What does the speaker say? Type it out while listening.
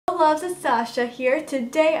loves, it's Sasha here.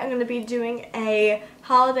 Today I'm going to be doing a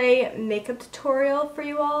holiday makeup tutorial for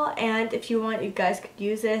you all, and if you want, you guys could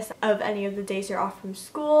use this of any of the days you're off from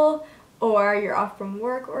school or you're off from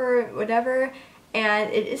work or whatever.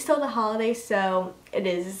 And it is still the holiday, so it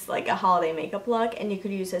is like a holiday makeup look, and you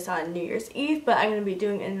could use this on New Year's Eve, but I'm going to be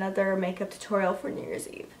doing another makeup tutorial for New Year's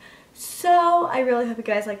Eve. So I really hope you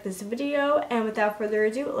guys like this video, and without further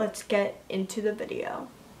ado, let's get into the video.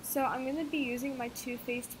 So I'm going to be using my Too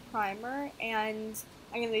Faced primer, and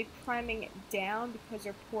I'm going to be priming it down because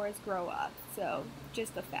your pores grow up, so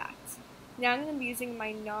just a fact. Now I'm going to be using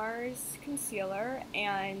my Nars concealer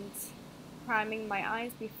and priming my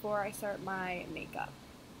eyes before I start my makeup.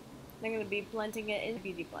 I'm going to be blending it in a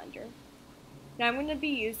beauty blender. Now I'm going to be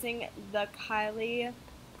using the kyshadow,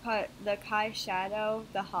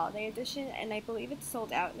 the holiday edition, and I believe it's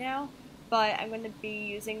sold out now, but I'm going to be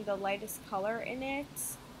using the lightest color in it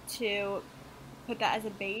to put that as a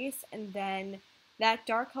base, and then that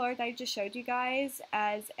dark color that I just showed you guys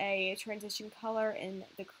as a transition color in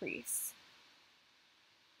the crease.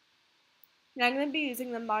 Now I'm going to be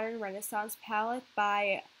using the Modern Renaissance palette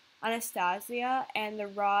by Anastasia and the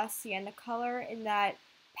raw sienna color in that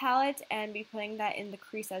palette, and be putting that in the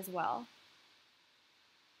crease as well.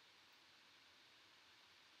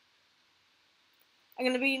 I'm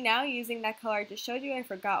going to be now using that color I just showed you. I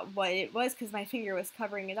forgot what it was because my finger was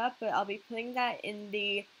covering it up, but I'll be putting that in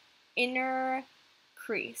the inner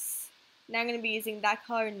crease. Now I'm going to be using that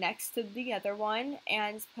color next to the other one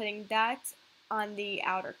and putting that on the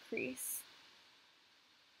outer crease.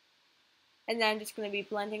 And then I'm just going to be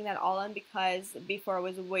blending that all in because before it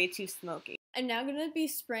was way too smoky. I'm now going to be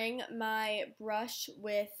spraying my brush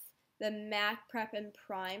with the MAC Prep and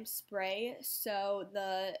Prime spray so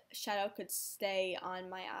the shadow could stay on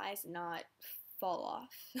my eyes and not fall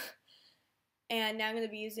off. And now I'm going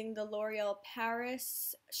to be using the L'Oreal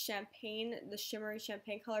Paris Champagne, the shimmery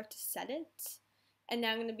champagne color, to set it. And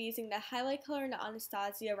now I'm going to be using the highlight color in the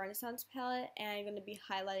Anastasia Renaissance palette, and I'm going to be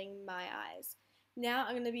highlighting my eyes. Now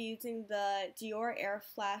I'm going to be using the Dior Air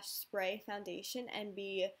Flash Spray foundation and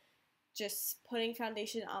be just putting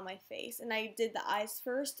foundation on my face. And I did the eyes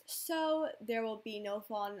first, so there will be no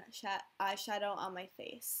fallen eyeshadow on my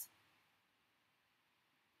face.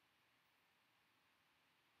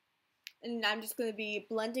 And I'm just going to be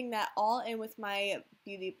blending that all in with my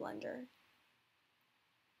beauty blender.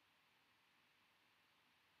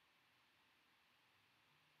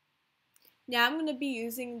 Now I'm going to be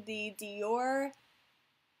using the Dior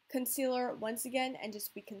concealer once again and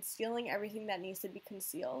just be concealing everything that needs to be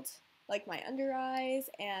concealed, like my under eyes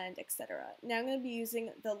and etc. Now I'm going to be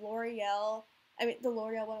using the L'Oreal,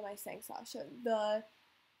 what am I saying, Sasha? The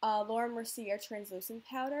Laura Mercier translucent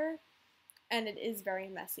powder, and it is very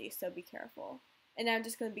messy, so be careful. And now I'm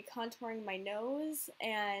just going to be contouring my nose,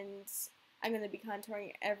 and I'm going to be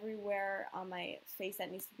contouring everywhere on my face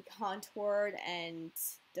that needs to be contoured and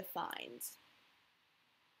defined.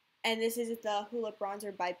 And this is the Hoola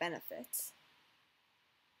bronzer by Benefit.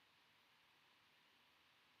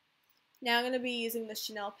 Now I'm going to be using the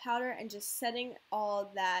Chanel powder and just setting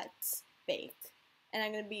all that bake. And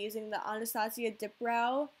I'm going to be using the Anastasia Dip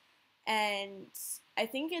Brow, and I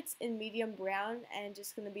think it's in medium brown, and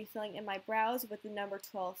just going to be filling in my brows with the number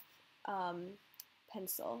 12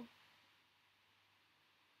 pencil.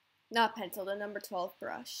 Not pencil, the number 12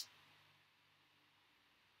 brush.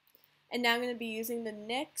 And now I'm going to be using the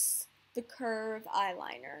NYX, the Curve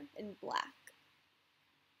eyeliner in black.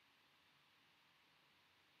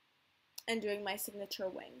 And doing my signature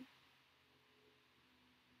wing.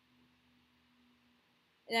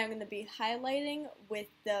 And I'm going to be highlighting with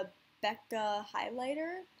the Becca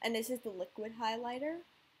highlighter, and this is the liquid highlighter.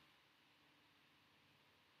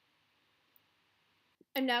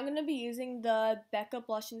 I'm now going to be using the Becca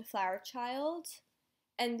Blush in Flower Child,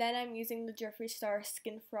 and then I'm using the Jeffree Star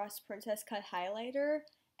Skin Frost Princess Cut highlighter,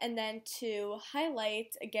 and then to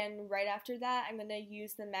highlight, again right after that, I'm going to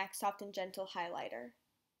use the MAC Soft and Gentle highlighter.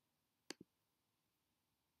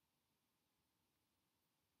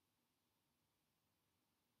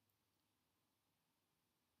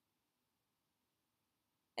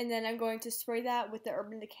 And then I'm going to spray that with the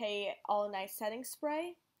Urban Decay All Night Setting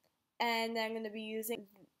Spray. And then I'm going to be using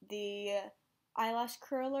the eyelash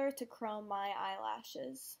curler to curl my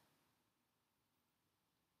eyelashes.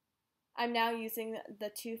 I'm now using the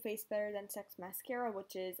Too Faced Better Than Sex mascara,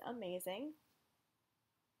 which is amazing.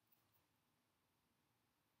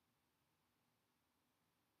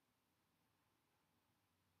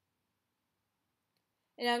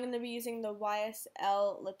 And I'm going to be using the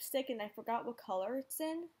YSL lipstick, and I forgot what color it's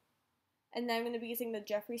in. And then I'm going to be using the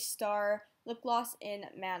Jeffree Star lip gloss in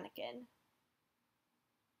Manniquin.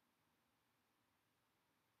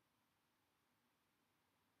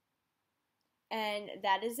 And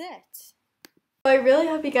that is it. I really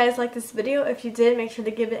hope you guys liked this video. If you did, make sure to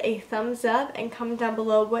give it a thumbs up and comment down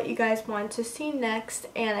below what you guys want to see next.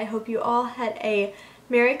 And I hope you all had a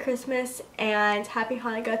Merry Christmas and Happy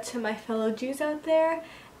Hanukkah to my fellow Jews out there.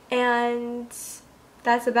 And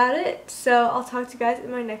that's about it. So I'll talk to you guys in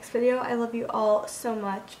my next video. I love you all so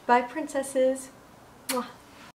much. Bye, princesses. Mwah.